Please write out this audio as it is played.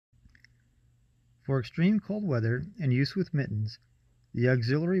For extreme cold weather and use with mittens, the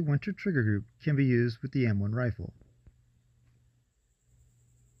auxiliary winter trigger group can be used with the M1 rifle.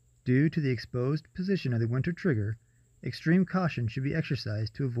 Due to the exposed position of the winter trigger, extreme caution should be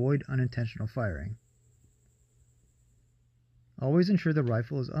exercised to avoid unintentional firing. Always ensure the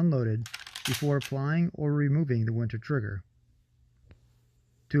rifle is unloaded before applying or removing the winter trigger.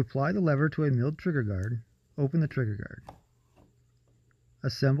 To apply the lever to a milled trigger guard, open the trigger guard.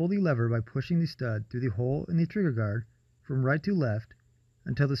 Assemble the lever by pushing the stud through the hole in the trigger guard from right to left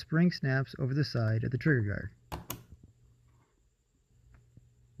until the spring snaps over the side of the trigger guard.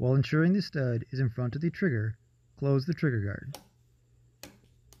 While ensuring the stud is in front of the trigger, close the trigger guard.